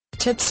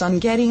tips on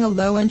getting a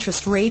low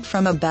interest rate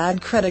from a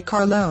bad credit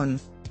card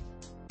loan.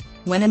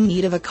 When in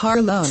need of a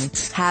car loan,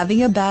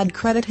 having a bad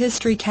credit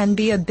history can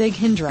be a big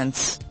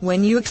hindrance.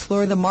 When you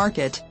explore the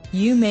market,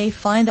 you may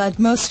find that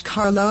most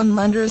car loan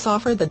lenders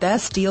offer the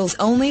best deals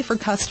only for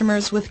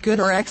customers with good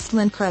or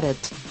excellent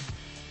credit.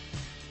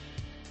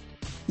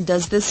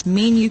 Does this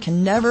mean you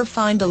can never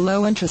find a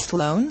low-interest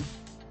loan?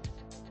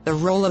 The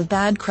role of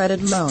bad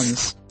credit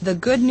loans. The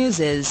good news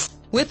is,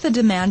 with the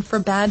demand for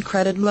bad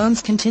credit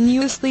loans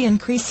continuously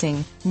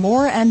increasing,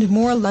 more and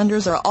more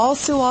lenders are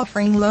also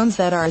offering loans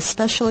that are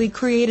especially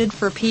created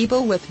for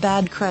people with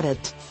bad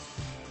credit.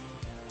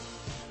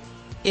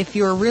 If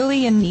you're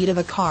really in need of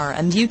a car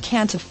and you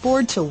can't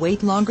afford to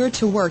wait longer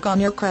to work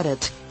on your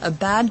credit, a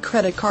bad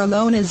credit car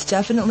loan is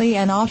definitely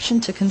an option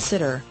to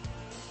consider.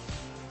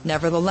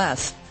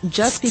 Nevertheless,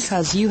 just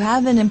because you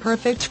have an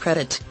imperfect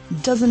credit,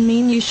 doesn't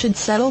mean you should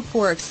settle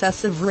for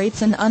excessive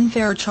rates and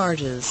unfair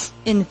charges.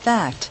 In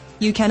fact,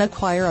 you can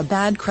acquire a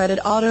bad credit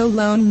auto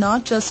loan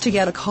not just to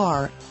get a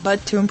car,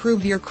 but to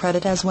improve your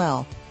credit as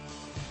well.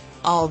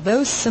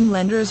 Although some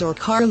lenders or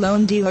car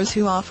loan dealers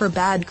who offer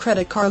bad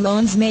credit car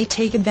loans may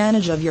take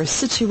advantage of your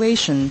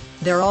situation,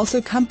 there are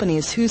also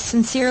companies who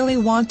sincerely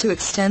want to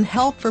extend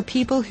help for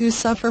people who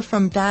suffer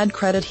from bad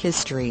credit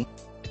history.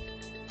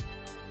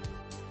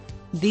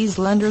 These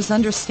lenders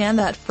understand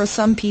that for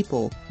some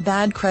people,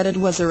 bad credit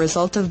was a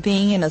result of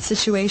being in a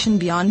situation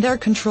beyond their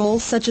control,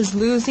 such as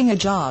losing a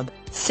job,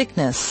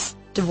 sickness,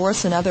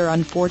 divorce and other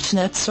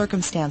unfortunate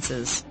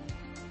circumstances.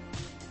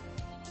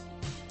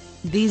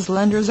 These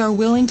lenders are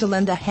willing to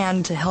lend a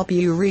hand to help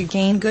you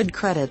regain good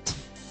credit.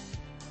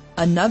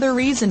 Another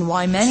reason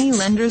why many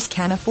lenders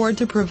can afford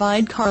to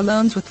provide car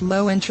loans with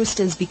low interest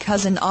is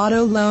because an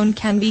auto loan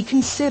can be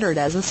considered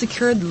as a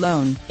secured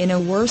loan. In a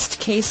worst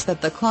case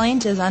that the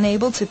client is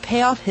unable to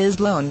pay off his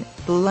loan,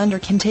 the lender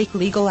can take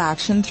legal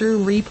action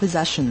through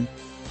repossession.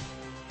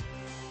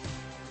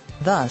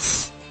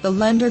 Thus, the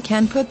lender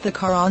can put the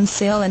car on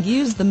sale and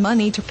use the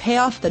money to pay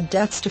off the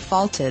debts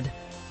defaulted.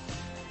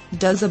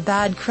 Does a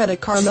bad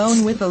credit car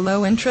loan with a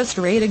low interest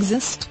rate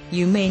exist?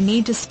 You may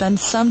need to spend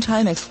some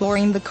time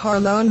exploring the car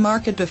loan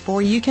market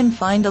before you can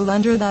find a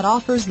lender that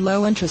offers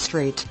low interest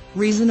rate,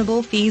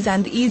 reasonable fees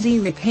and easy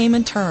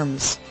repayment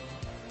terms.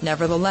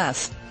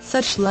 Nevertheless,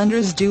 such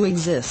lenders do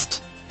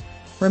exist.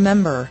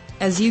 Remember,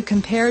 as you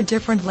compare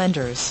different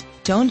lenders,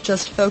 don't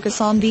just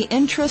focus on the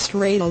interest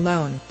rate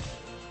alone.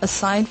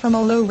 Aside from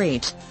a low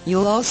rate,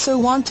 you'll also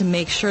want to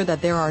make sure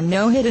that there are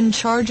no hidden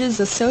charges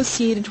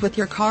associated with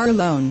your car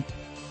loan.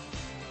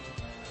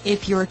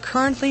 If you're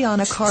currently on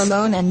a car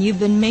loan and you've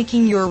been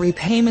making your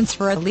repayments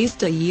for at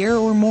least a year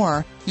or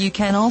more, you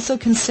can also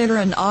consider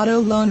an auto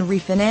loan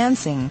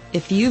refinancing.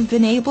 If you've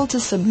been able to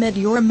submit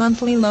your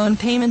monthly loan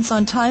payments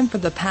on time for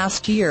the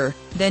past year,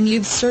 then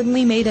you've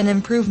certainly made an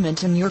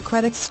improvement in your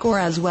credit score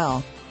as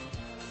well.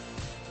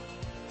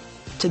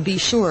 To be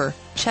sure,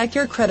 check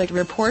your credit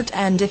report,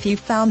 and if you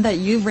found that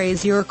you've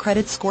raised your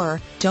credit score,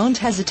 don't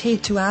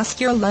hesitate to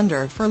ask your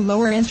lender for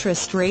lower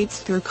interest rates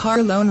through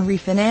car loan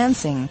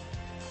refinancing.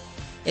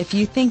 If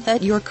you think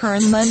that your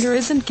current lender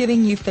isn't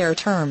giving you fair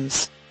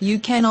terms, you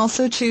can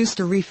also choose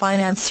to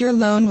refinance your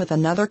loan with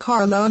another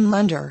car loan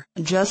lender.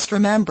 Just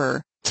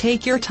remember,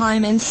 take your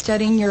time in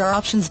studying your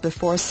options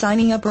before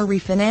signing up or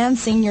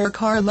refinancing your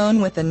car loan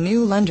with a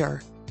new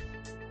lender.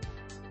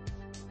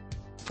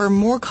 For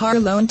more car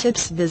loan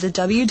tips, visit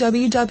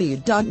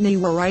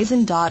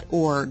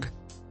www.newhorizon.org.